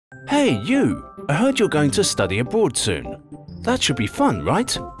Hey, you! I heard you're going to study abroad soon. That should be fun,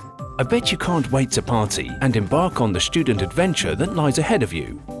 right? I bet you can't wait to party and embark on the student adventure that lies ahead of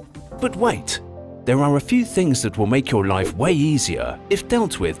you. But wait, there are a few things that will make your life way easier if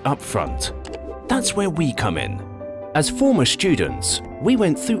dealt with up front. That's where we come in. As former students, we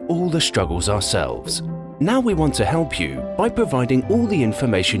went through all the struggles ourselves. Now we want to help you by providing all the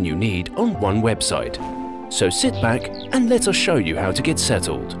information you need on one website. So sit back and let us show you how to get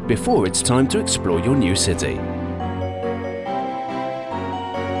settled before it's time to explore your new city.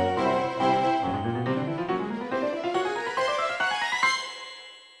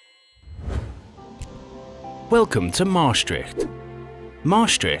 Welcome to Maastricht.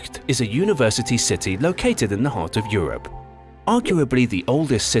 Maastricht is a university city located in the heart of Europe. Arguably the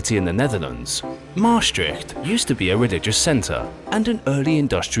oldest city in the Netherlands, Maastricht used to be a religious centre and an early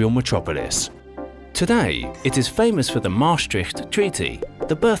industrial metropolis. Today, it is famous for the Maastricht Treaty,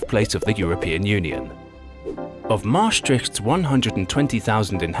 the birthplace of the European Union. Of Maastricht's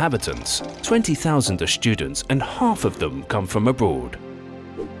 120,000 inhabitants, 20,000 are students and half of them come from abroad.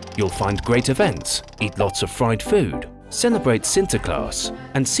 You'll find great events, eat lots of fried food, celebrate Sinterklaas,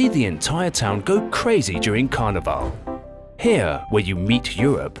 and see the entire town go crazy during Carnival. Here, where you meet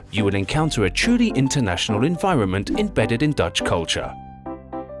Europe, you will encounter a truly international environment embedded in Dutch culture.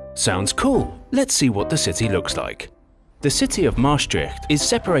 Sounds cool! Let's see what the city looks like. The city of Maastricht is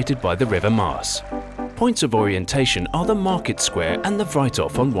separated by the River Maas. Points of orientation are the Market Square and the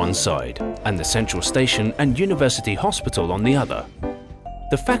Vrijthof on one side, and the Central Station and University Hospital on the other.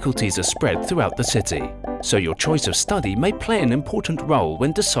 The faculties are spread throughout the city, so your choice of study may play an important role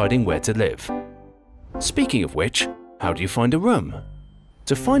when deciding where to live. Speaking of which, how do you find a room?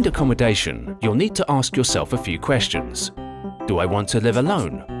 To find accommodation, you'll need to ask yourself a few questions. Do I want to live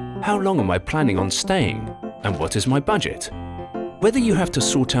alone? How long am I planning on staying? And what is my budget? Whether you have to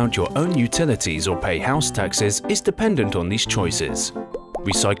sort out your own utilities or pay house taxes is dependent on these choices.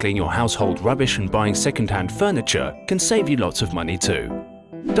 Recycling your household rubbish and buying second-hand furniture can save you lots of money too.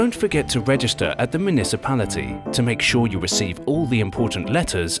 Don't forget to register at the municipality to make sure you receive all the important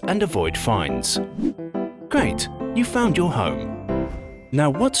letters and avoid fines. Great, you found your home. Now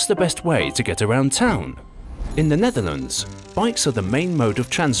what's the best way to get around town? In the Netherlands, bikes are the main mode of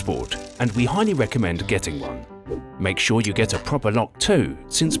transport and we highly recommend getting one. Make sure you get a proper lock too,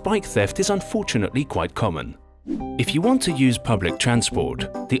 since bike theft is unfortunately quite common. If you want to use public transport,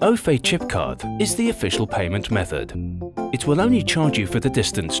 the OV chip card is the official payment method. It will only charge you for the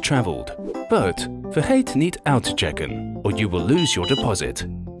distance travelled, but vergeet niet uit te checken, or you will lose your deposit.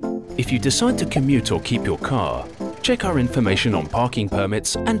 If you decide to commute or keep your car, check our information on parking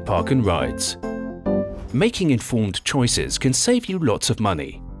permits and park and rides. Making informed choices can save you lots of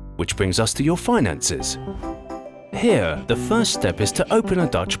money, which brings us to your finances. Here, the first step is to open a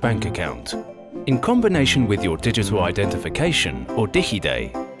Dutch bank account. In combination with your digital identification or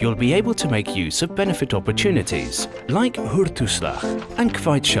DigiD, you'll be able to make use of benefit opportunities like huurtoeslag and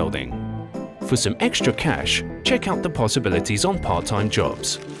kwijtschelding. For some extra cash, check out the possibilities on part-time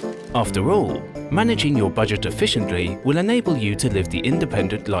jobs. After all, managing your budget efficiently will enable you to live the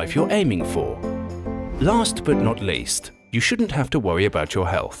independent life you're aiming for. Last but not least, you shouldn't have to worry about your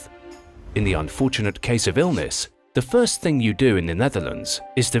health. In the unfortunate case of illness, the first thing you do in the Netherlands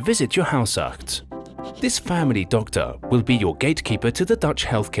is to visit your huisarts. This family doctor will be your gatekeeper to the Dutch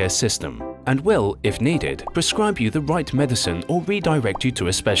healthcare system and will, if needed, prescribe you the right medicine or redirect you to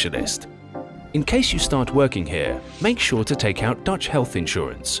a specialist. In case you start working here, make sure to take out Dutch health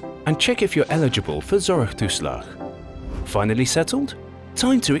insurance and check if you're eligible for zorgtoeslag. Finally settled?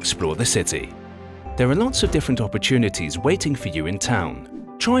 Time to explore the city. There are lots of different opportunities waiting for you in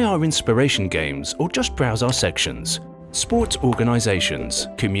town. Try our inspiration games or just browse our sections. Sports organisations,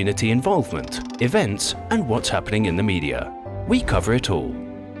 community involvement, events and what's happening in the media. We cover it all.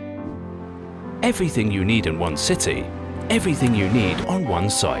 Everything you need in one city, everything you need on one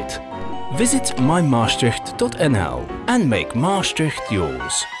site. Visit mymaastricht.nl and make Maastricht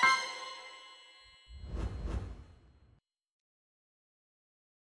yours.